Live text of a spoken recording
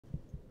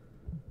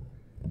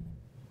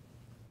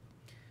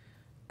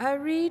A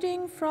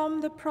reading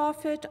from the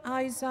prophet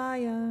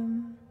Isaiah.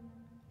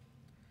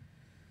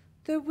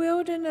 The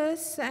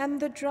wilderness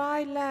and the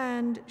dry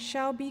land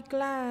shall be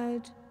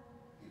glad.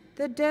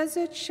 The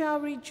desert shall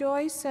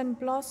rejoice and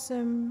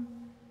blossom.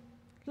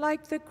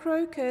 Like the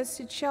crocus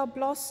it shall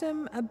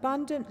blossom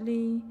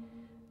abundantly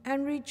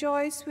and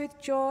rejoice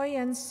with joy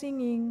and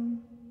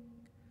singing.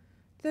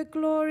 The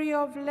glory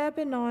of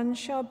Lebanon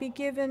shall be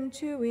given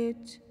to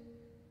it,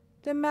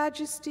 the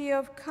majesty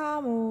of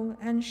Carmel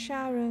and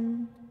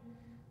Sharon.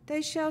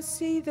 They shall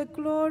see the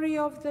glory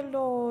of the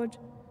Lord,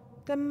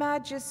 the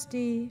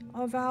majesty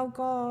of our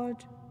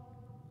God.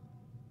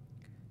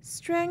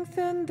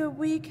 Strengthen the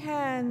weak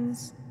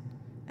hands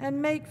and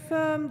make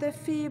firm the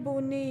feeble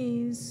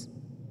knees.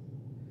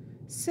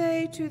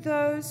 Say to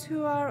those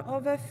who are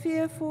of a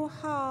fearful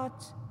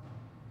heart,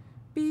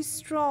 be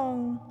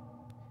strong,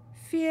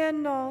 fear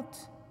not.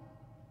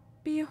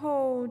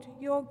 Behold,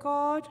 your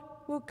God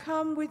will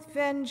come with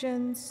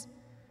vengeance,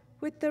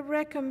 with the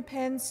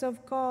recompense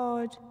of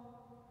God.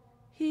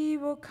 He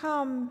will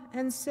come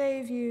and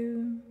save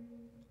you.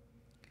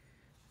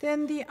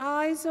 Then the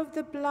eyes of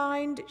the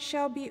blind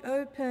shall be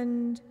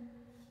opened,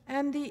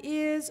 and the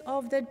ears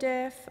of the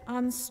deaf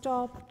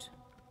unstopped.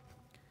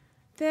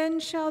 Then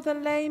shall the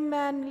lame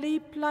man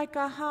leap like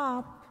a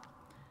harp,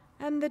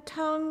 and the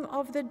tongue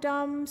of the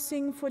dumb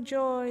sing for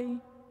joy.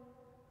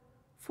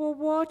 For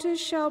waters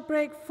shall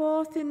break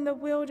forth in the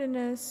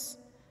wilderness,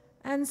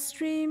 and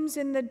streams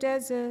in the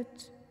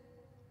desert.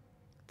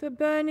 The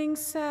burning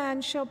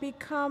sand shall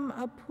become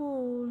a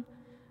pool,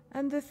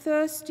 and the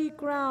thirsty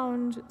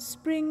ground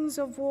springs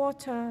of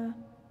water.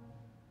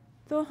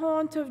 The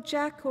haunt of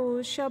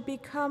jackals shall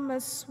become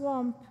a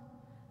swamp,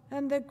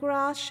 and the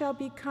grass shall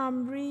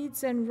become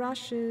reeds and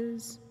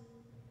rushes.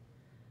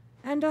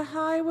 And a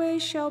highway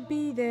shall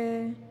be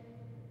there,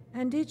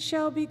 and it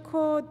shall be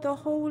called the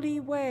Holy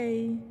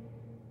Way.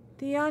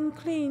 The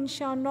unclean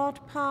shall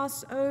not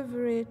pass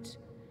over it,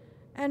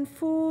 and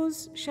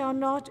fools shall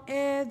not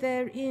err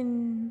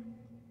therein.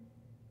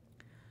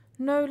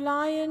 No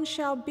lion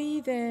shall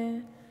be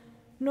there,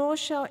 nor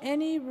shall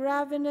any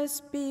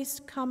ravenous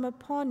beast come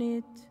upon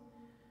it.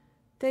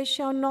 They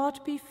shall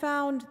not be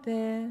found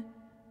there,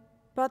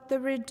 but the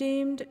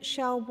redeemed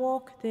shall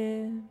walk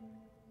there.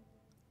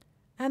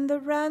 And the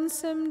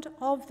ransomed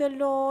of the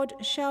Lord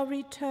shall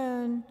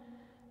return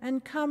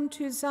and come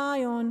to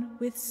Zion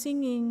with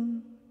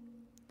singing.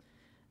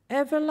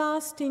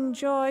 Everlasting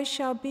joy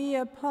shall be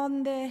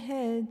upon their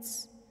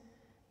heads.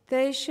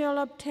 They shall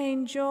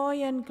obtain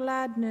joy and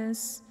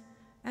gladness,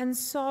 and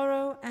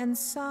sorrow and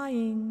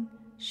sighing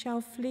shall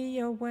flee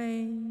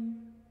away.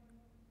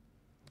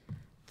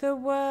 The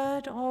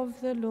word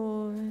of the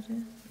Lord.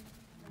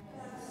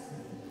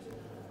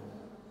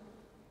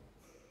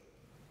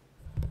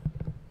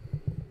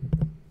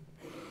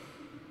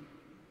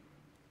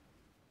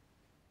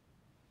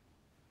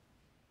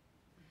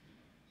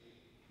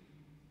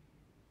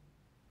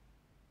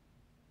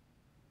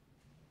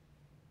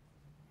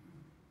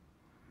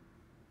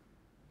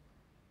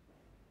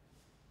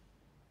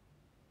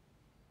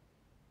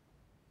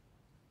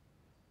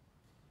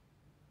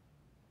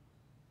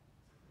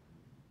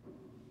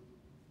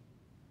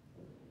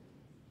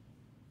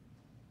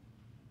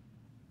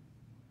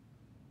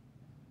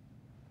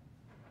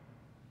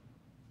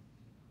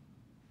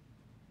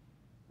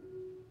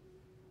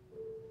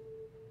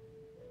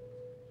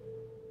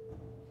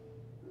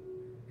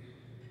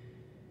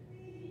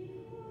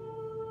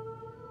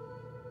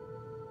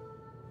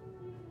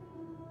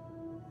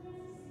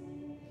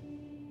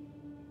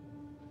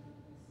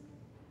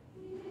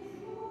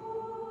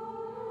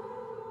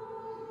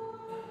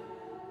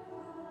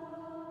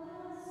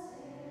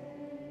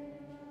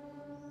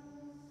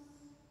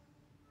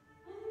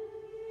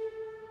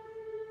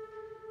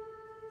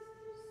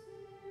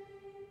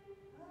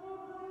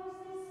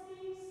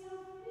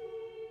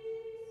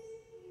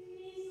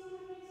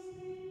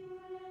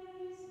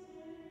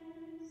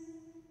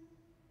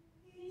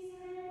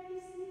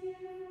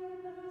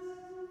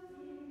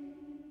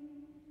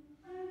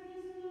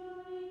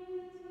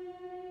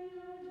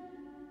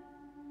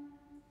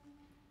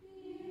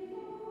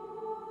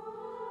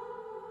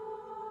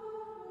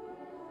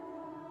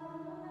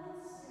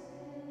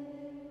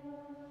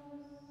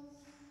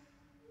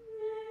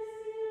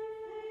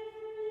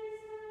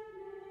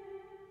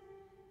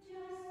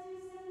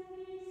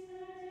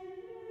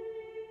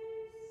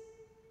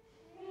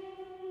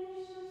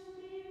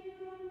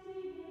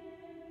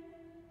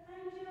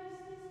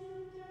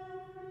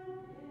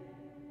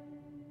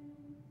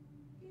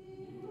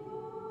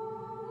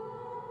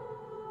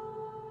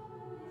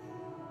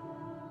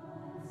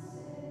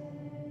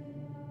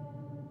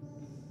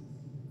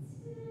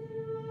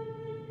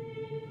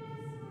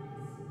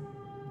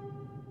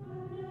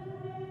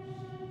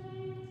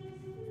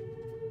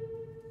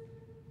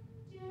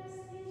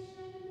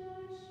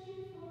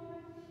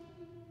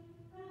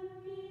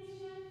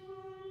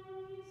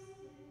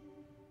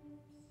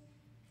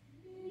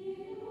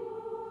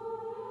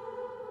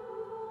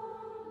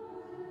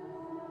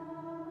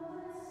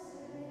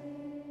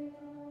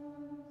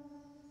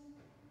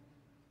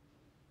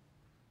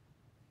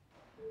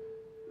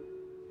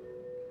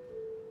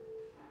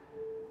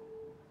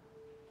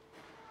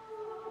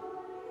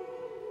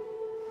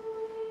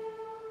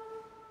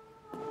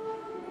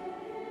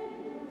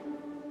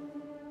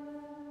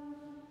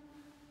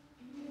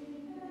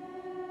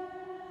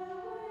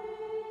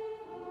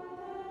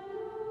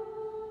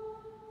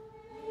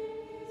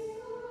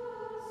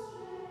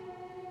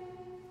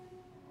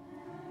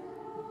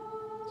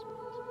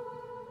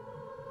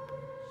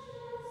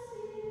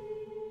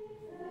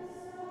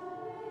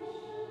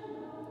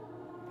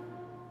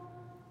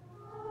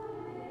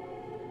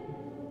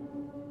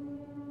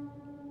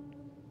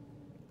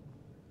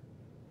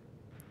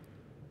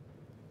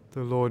 The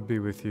Lord be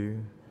with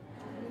you.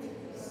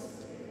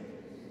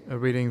 A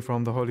reading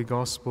from the Holy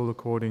Gospel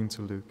according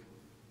to Luke.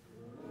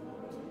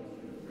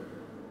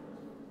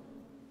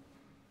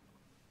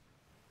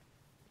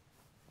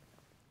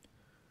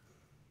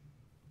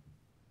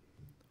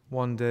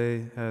 One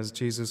day, as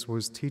Jesus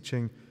was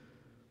teaching,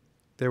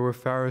 there were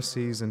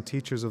Pharisees and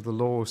teachers of the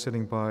law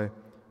sitting by,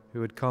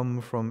 who had come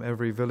from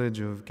every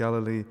village of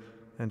Galilee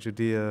and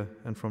Judea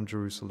and from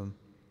Jerusalem.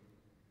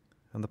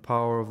 And the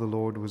power of the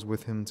Lord was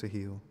with him to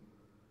heal.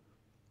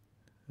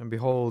 And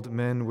behold,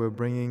 men were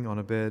bringing on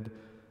a bed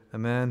a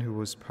man who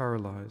was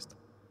paralyzed.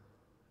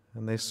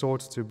 And they sought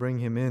to bring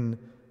him in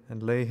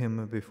and lay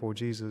him before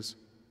Jesus.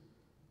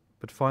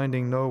 But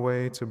finding no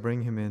way to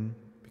bring him in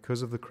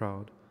because of the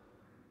crowd,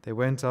 they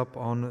went up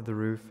on the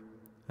roof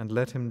and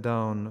let him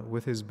down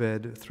with his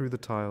bed through the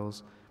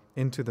tiles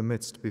into the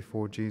midst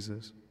before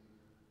Jesus.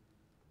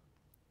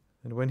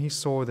 And when he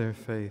saw their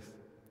faith,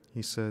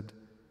 he said,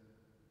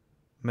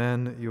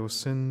 "Man, your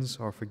sins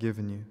are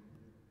forgiven you."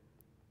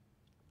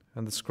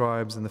 And the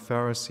scribes and the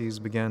Pharisees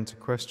began to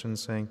question,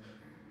 saying,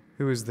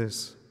 "Who is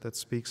this that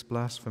speaks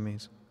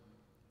blasphemies?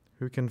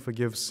 Who can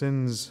forgive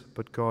sins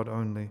but God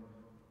only?"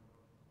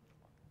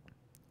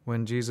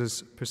 When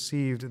Jesus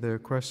perceived their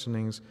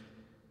questionings,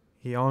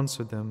 he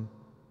answered them,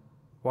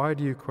 "Why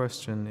do you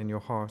question in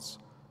your hearts?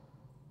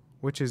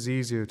 Which is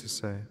easier to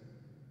say,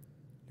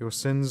 'Your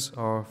sins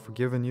are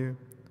forgiven you,'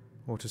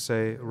 or to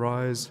say,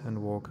 'Rise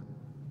and walk'?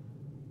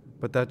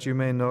 But that you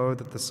may know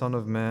that the Son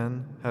of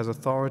Man has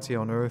authority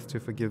on earth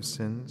to forgive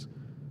sins,"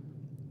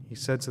 he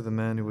said to the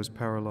man who was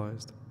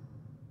paralyzed,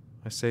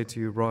 "I say to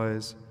you,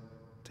 rise,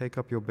 take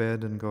up your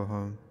bed and go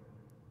home."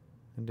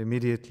 And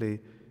immediately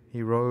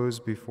he rose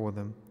before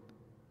them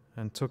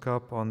and took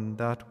up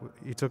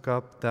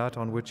that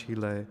on which he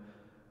lay,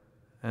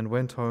 and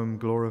went home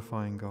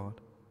glorifying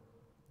God.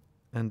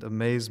 And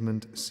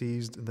amazement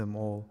seized them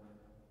all,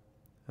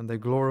 and they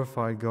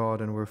glorified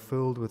God and were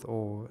filled with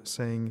awe,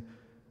 saying,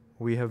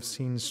 "We have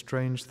seen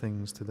strange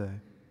things today."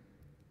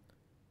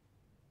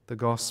 The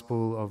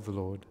Gospel of the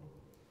Lord.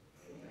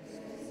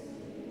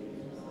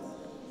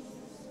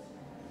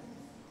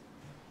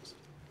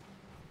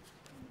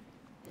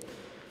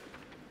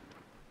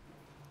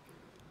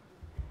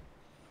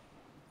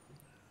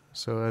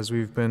 So as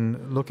we've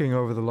been looking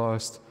over the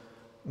last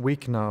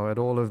week now at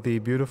all of the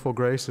beautiful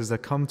graces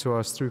that come to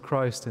us through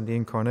Christ in the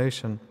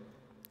Incarnation,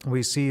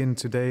 we see in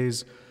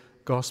today's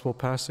Gospel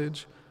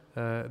passage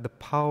the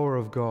power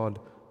of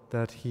God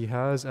that he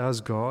has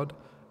as God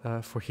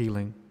for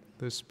healing.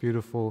 This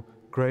beautiful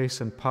grace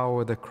and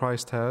power that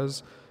Christ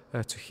has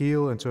to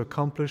heal and to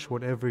accomplish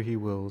whatever he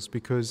wills,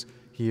 because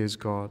he is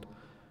God.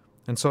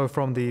 And so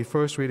from the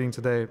first reading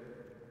today,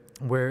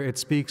 where it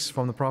speaks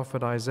from the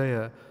prophet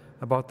Isaiah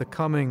about the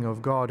coming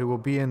of God who will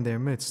be in their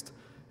midst,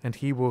 and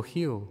he will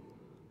heal,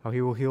 how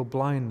he will heal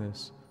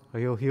blindness, how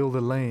he'll heal the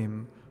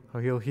lame, how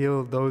he'll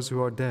heal those who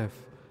are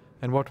deaf.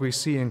 And what we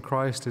see in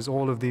Christ is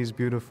all of these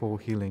beautiful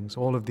healings,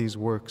 all of these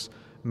works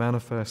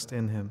manifest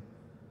in him.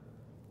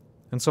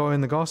 And so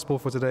in the Gospel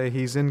for today,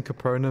 he's in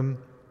Capernaum.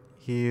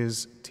 He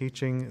is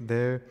teaching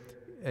there.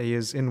 He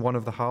is in one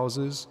of the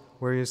houses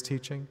where he is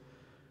teaching.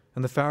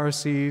 And the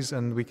Pharisees,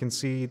 and we can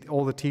see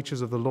all the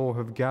teachers of the law,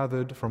 have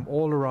gathered from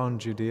all around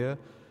Judea.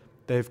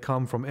 They've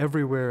come from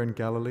everywhere in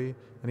Galilee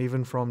and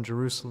even from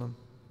Jerusalem.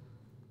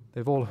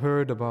 They've all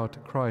heard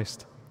about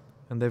Christ,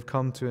 and they've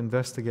come to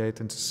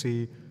investigate and to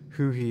see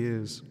who he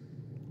is.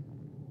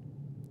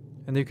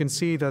 And you can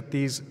see that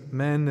these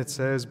men, it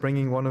says,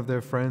 bringing one of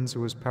their friends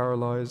who was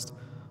paralyzed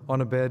on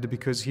a bed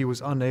because he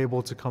was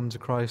unable to come to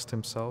Christ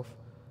himself.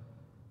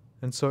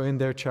 And so in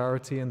their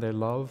charity and their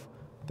love,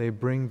 they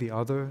bring the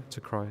other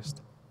to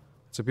Christ.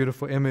 It's a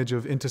beautiful image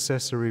of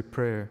intercessory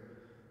prayer,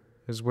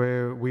 is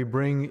where we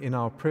bring in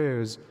our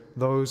prayers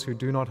those who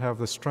do not have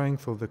the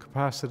strength or the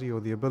capacity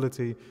or the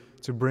ability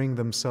to bring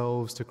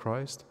themselves to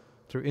Christ.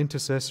 Through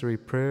intercessory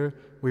prayer,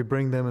 we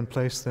bring them and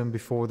place them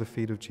before the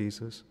feet of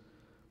Jesus.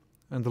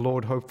 And the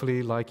Lord,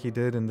 hopefully, like he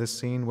did in this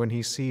scene, when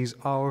he sees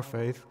our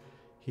faith,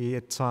 he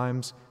at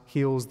times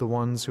heals the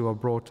ones who are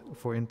brought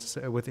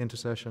with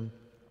intercession.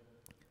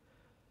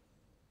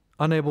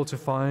 Unable to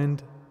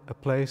find a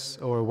place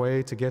or a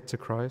way to get to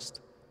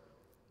Christ,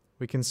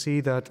 we can see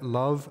that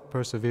love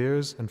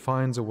perseveres and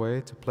finds a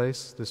way to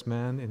place this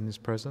man in his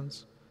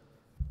presence.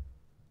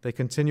 They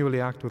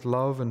continually act with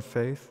love and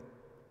faith,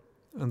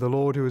 and the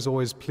Lord, who is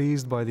always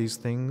pleased by these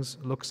things,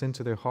 looks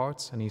into their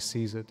hearts and he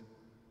sees it.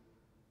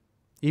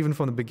 Even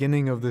from the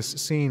beginning of this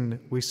scene,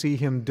 we see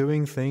him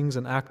doing things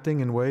and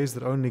acting in ways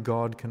that only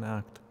God can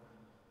act.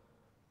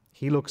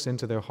 He looks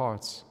into their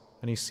hearts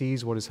and he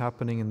sees what is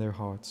happening in their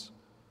hearts.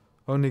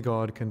 Only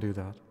God can do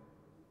that.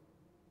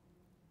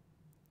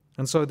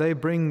 And so they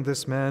bring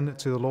this man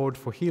to the Lord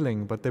for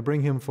healing, but they bring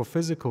him for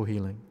physical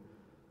healing.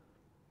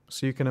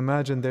 So you can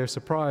imagine their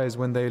surprise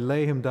when they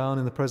lay him down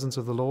in the presence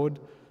of the Lord,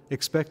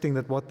 expecting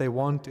that what they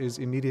want is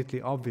immediately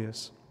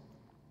obvious.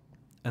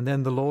 And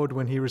then the Lord,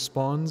 when he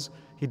responds,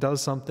 he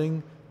does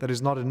something that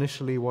is not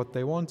initially what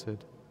they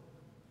wanted.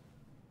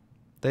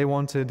 They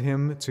wanted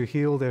him to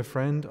heal their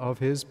friend of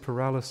his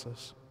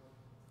paralysis.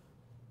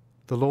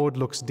 The Lord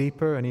looks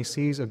deeper and he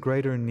sees a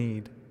greater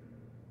need,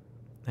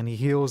 and he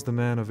heals the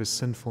man of his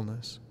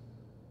sinfulness.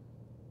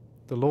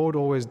 The Lord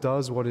always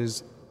does what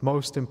is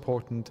most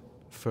important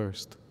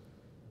first.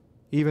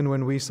 Even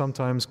when we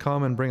sometimes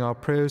come and bring our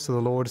prayers to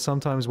the Lord,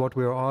 sometimes what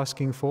we are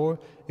asking for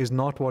is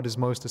not what is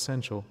most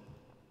essential.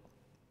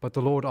 But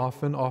the Lord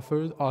often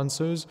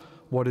answers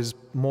what is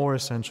more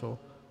essential,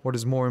 what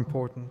is more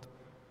important.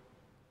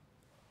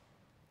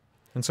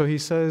 And so he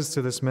says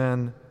to this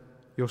man,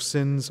 "Your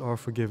sins are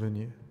forgiven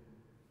you."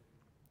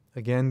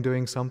 Again,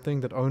 doing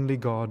something that only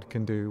God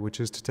can do, which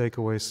is to take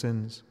away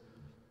sins.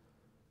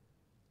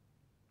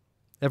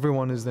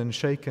 Everyone is then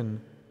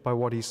shaken by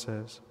what he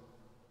says.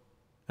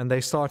 And they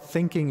start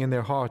thinking in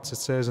their hearts, it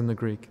says in the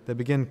Greek. They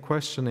begin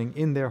questioning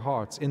in their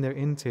hearts, in their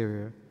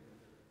interior,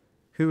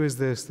 who is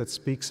this that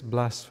speaks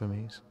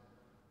blasphemies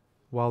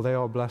while they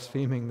are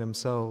blaspheming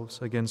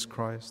themselves against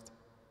Christ?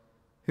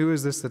 Who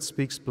is this that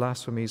speaks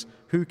blasphemies?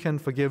 Who can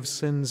forgive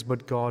sins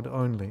but God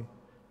only?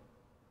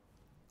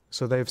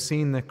 So they have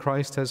seen that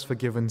Christ has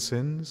forgiven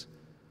sins.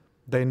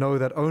 They know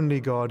that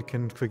only God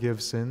can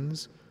forgive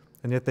sins,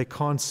 and yet they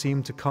can't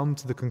seem to come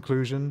to the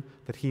conclusion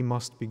that he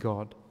must be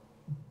God.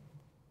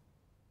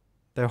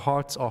 Their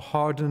hearts are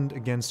hardened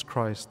against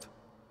Christ.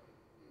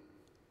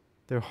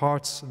 Their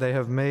hearts they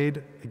have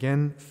made,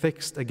 again,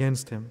 fixed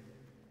against him.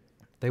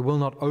 They will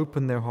not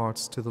open their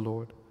hearts to the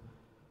Lord.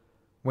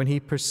 When he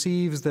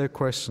perceives their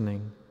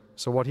questioning,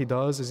 so what he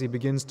does is he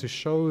begins to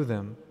show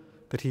them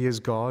that he is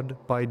God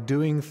by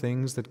doing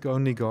things that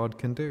only God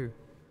can do.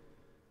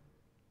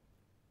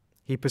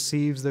 He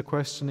perceives their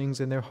questionings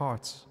in their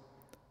hearts,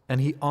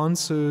 and he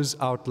answers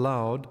out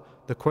loud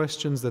the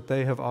questions that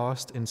they have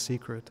asked in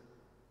secret.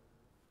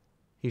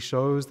 He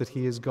shows that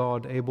he is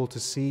God, able to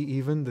see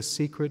even the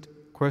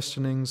secret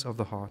questionings of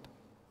the heart.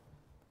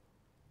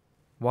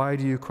 "Why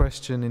do you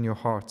question in your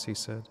hearts?" he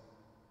said.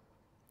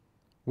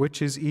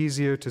 Which is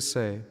easier to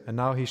say? And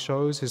now he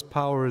shows his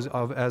power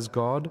as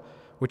God,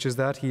 which is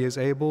that he is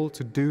able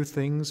to do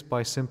things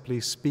by simply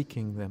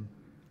speaking them.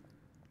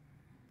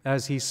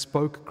 As he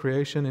spoke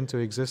creation into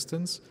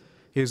existence,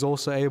 he is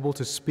also able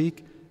to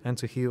speak and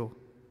to heal.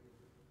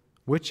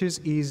 Which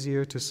is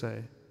easier to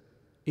say?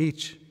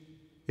 Each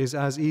is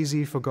as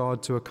easy for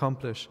God to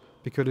accomplish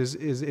because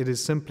it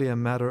is simply a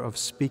matter of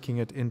speaking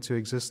it into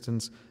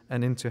existence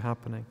and into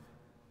happening.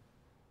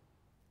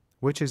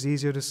 Which is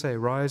easier to say,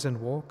 "Rise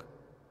and walk,"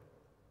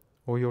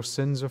 or "Your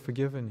sins are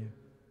forgiven you"?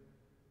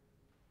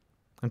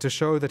 And to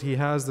show that he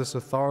has this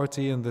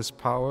authority and this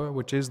power,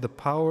 which is the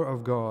power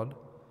of God,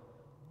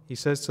 he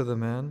says to the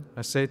man,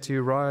 "I say to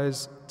you,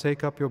 rise,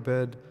 take up your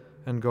bed,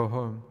 and go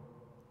home."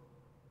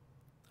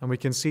 And we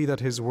can see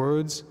that his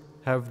words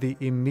have the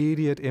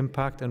immediate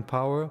impact and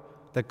power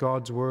that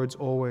God's words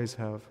always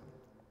have.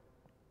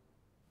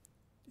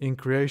 In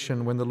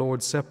creation, when the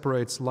Lord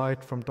separates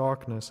light from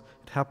darkness,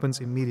 it happens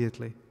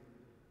immediately,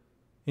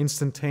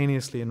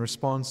 instantaneously in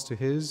response to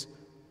his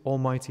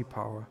almighty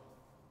power.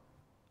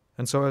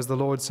 And so as the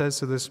Lord says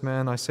to this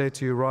man, "I say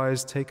to you,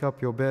 rise, take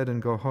up your bed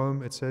and go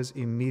home," it says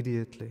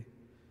immediately.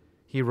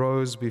 He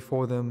rose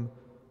before them,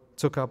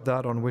 took up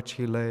that on which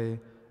he lay,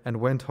 and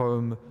went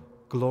home,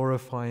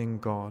 glorifying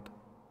God.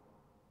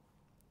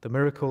 The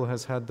miracle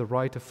has had the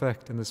right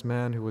effect in this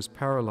man who was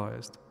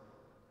paralyzed.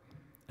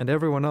 And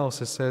everyone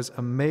else, it says,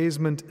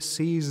 amazement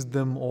seized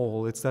them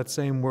all. It's that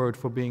same word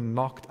for being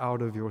knocked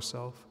out of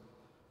yourself.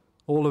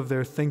 All of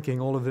their thinking,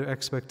 all of their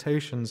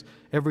expectations,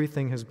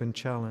 everything has been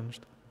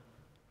challenged.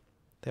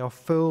 They are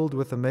filled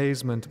with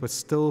amazement, but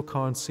still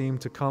can't seem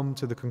to come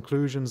to the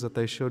conclusions that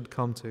they should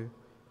come to,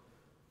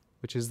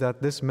 which is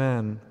that this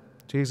man,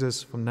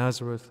 Jesus from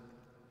Nazareth,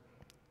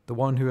 the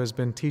one who has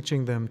been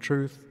teaching them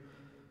truth,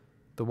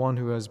 the one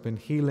who has been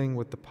healing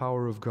with the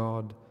power of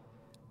God,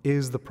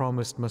 is the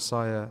promised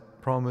Messiah,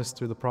 promised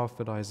through the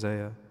prophet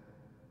Isaiah.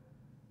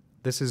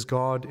 This is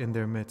God in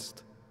their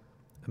midst.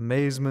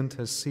 Amazement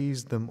has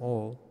seized them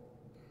all,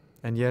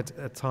 and yet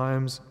at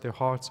times their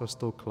hearts are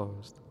still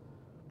closed.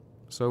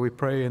 So we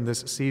pray in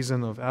this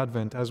season of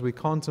Advent, as we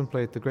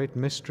contemplate the great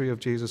mystery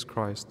of Jesus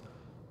Christ,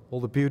 all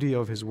the beauty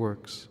of his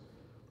works,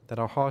 that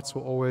our hearts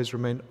will always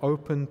remain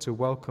open to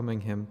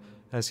welcoming him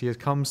as he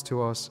comes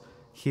to us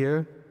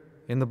here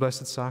in the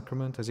Blessed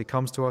Sacrament, as he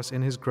comes to us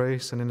in his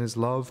grace and in his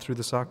love through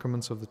the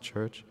sacraments of the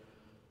Church,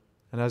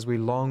 and as we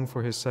long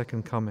for his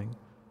second coming,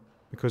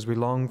 because we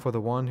long for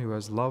the one who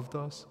has loved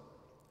us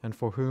and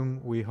for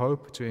whom we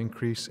hope to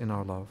increase in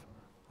our love.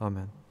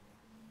 Amen.